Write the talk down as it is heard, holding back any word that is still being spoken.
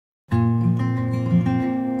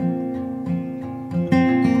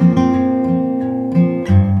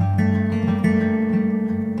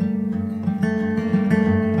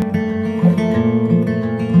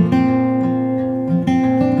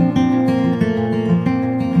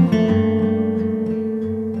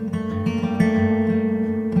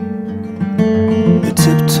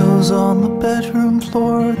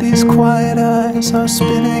stars are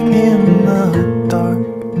spinning in the dark.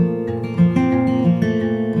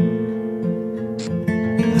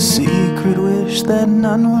 A secret wish that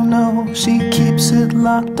none will know, she keeps it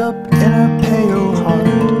locked up in her pale heart.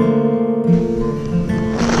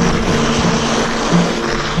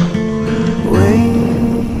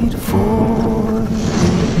 Wait for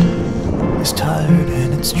it, it's tired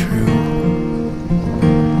and it's true.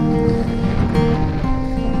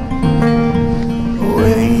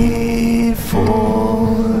 Wait for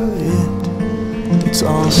it, it's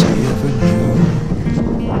all she ever knew.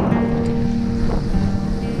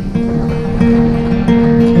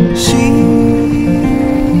 She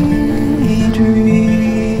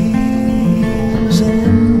dreams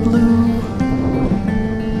in blue.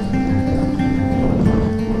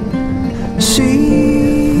 She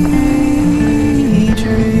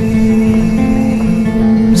dreams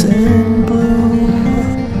in blue.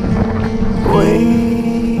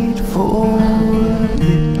 Wait for it,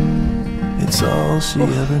 it's all she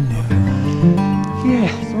ever knew. Yeah,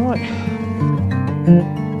 it's alright.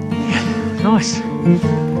 Yeah, nice.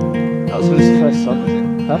 That was his first time, was it?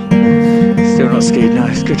 Huh? Still not skied, no,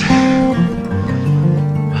 it's good.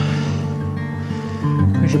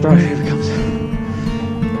 Where's your bro? Here he comes.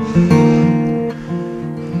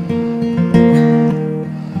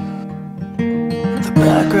 The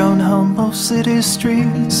background hum of city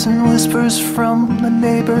streets and whispers from the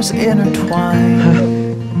neighbors intertwine.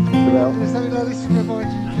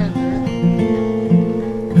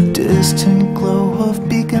 A distant glow of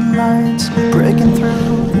beacon lights breaking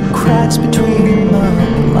through the cracks between the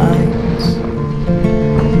lines.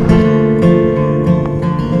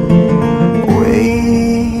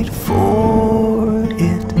 Wait for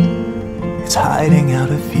it, it's hiding out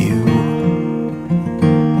of view.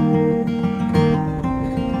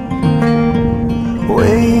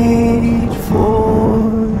 Wait for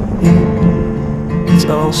it, it's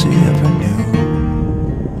all she ever knew.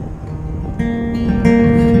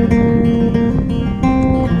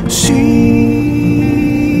 She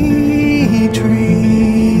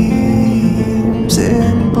dreams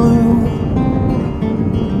in blue.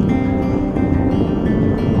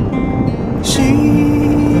 She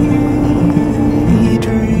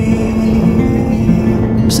dreams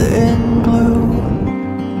in blue.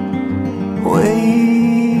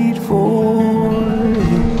 Wait for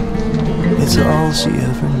it, it's all she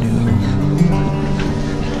ever knew.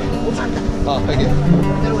 Oh, thank you.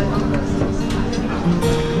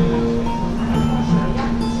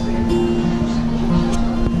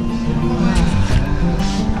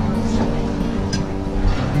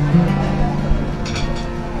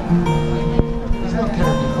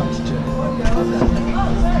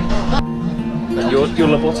 And your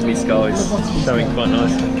lobotomy scar is showing quite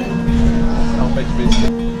nicely. I'll make you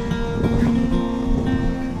busy.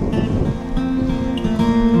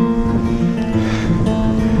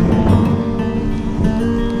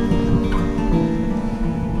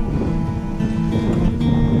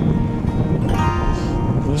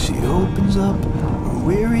 She opens up her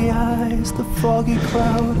weary eyes, the foggy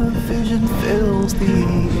cloud of vision fills the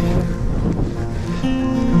air.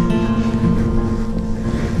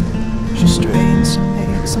 She strains to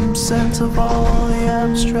make some sense of all the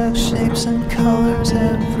abstract shapes and colors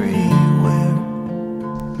everywhere.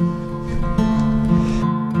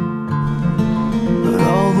 But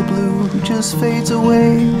all the blue just fades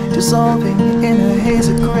away, dissolving in a haze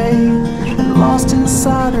of gray. And lost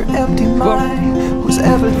inside her empty mind was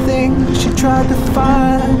everything she tried to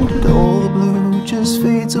find. But all the blue just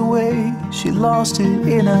fades away, she lost it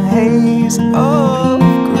in a haze of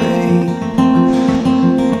gray.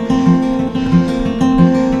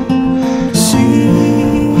 She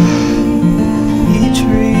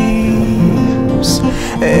dreams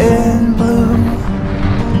in blue.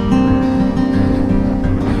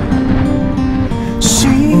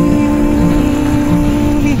 She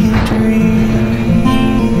dreams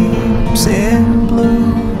in blue.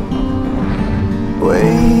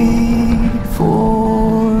 Wait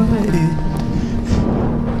for it,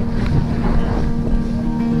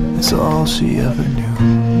 it's all she ever knew.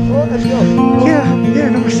 Yeah,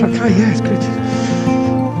 no, it's okay, yeah, it's good.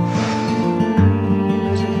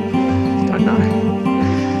 Don't know.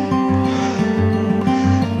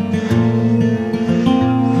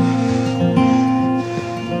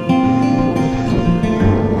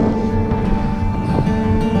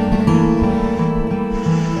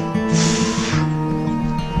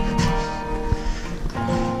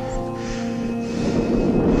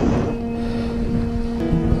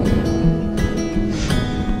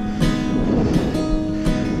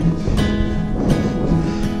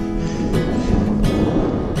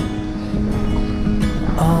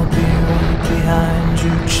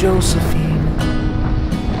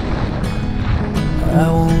 I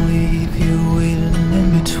won't leave you waiting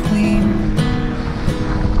in between.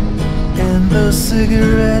 And the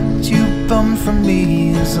cigarette you bummed from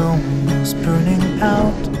me is almost burning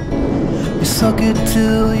out. You suck it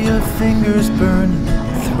till your fingers burn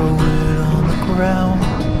and throw it on the ground.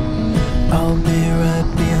 I'll be right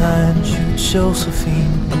behind you,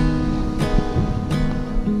 Josephine.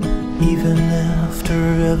 Even after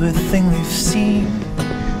everything we've seen.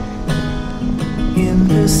 In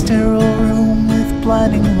this sterile room with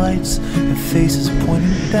blinding lights and faces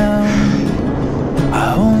pointing down,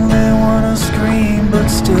 I only wanna scream, but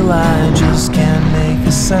still I just can't make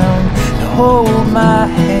a sound. Now hold my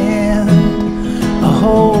hand,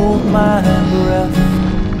 hold my breath.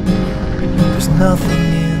 There's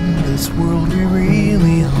nothing in this world we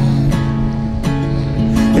really own.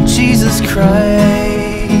 And Jesus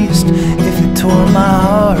Christ, if you tore my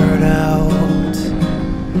heart out,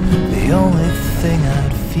 the only thing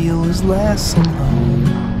I'd feel is less alone,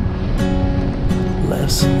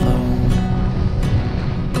 less alone.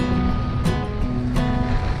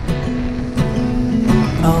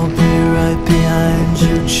 I'll be right behind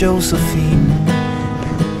you, Josephine.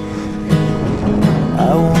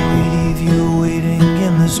 I won't leave you waiting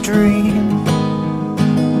in this dream,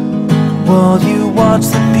 while you watch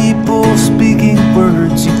the people speaking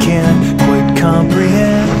words you can't quite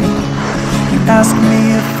comprehend. You ask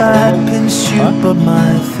me if I'd pinch you, but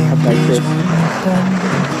my fingers wouldn't bend.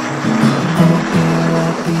 I'll be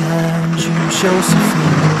right behind you,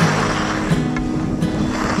 Josephine,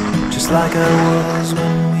 just like I was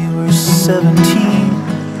when we were 17.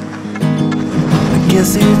 I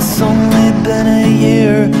guess it's only been a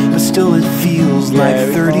year, but still it feels like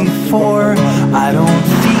 34. I don't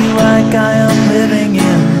feel like I am living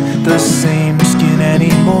in the same skin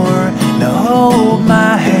anymore. Now hold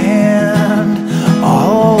my hand,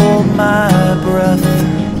 hold my breath.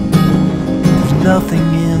 There's nothing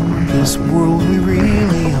in this world we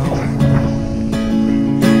really own.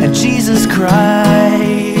 And Jesus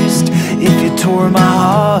Christ, if you tore my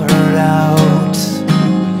heart out,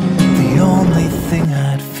 the only thing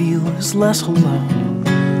I'd feel is less alone,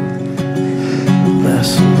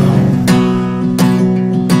 less alone.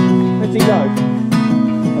 Where'd he go?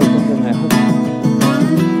 Oh, he's not in there.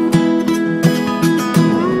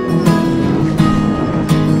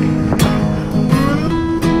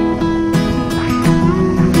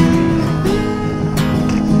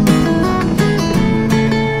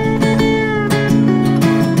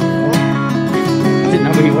 Didn't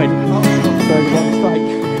know where he went. So he got a mistake.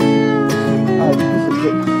 Oh, this is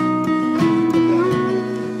it.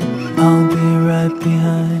 I'll be right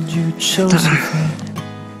behind you, Josephine.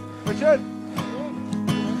 Richard!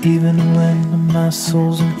 Even when my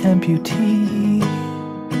soul's an amputee,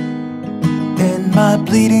 and my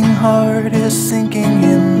bleeding heart is sinking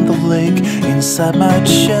in the lake inside my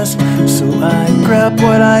chest. So I grab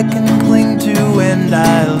what I can cling to and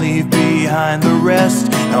I leave behind the rest.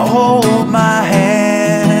 Now hold my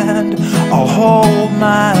hand, I'll hold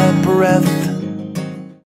my breath.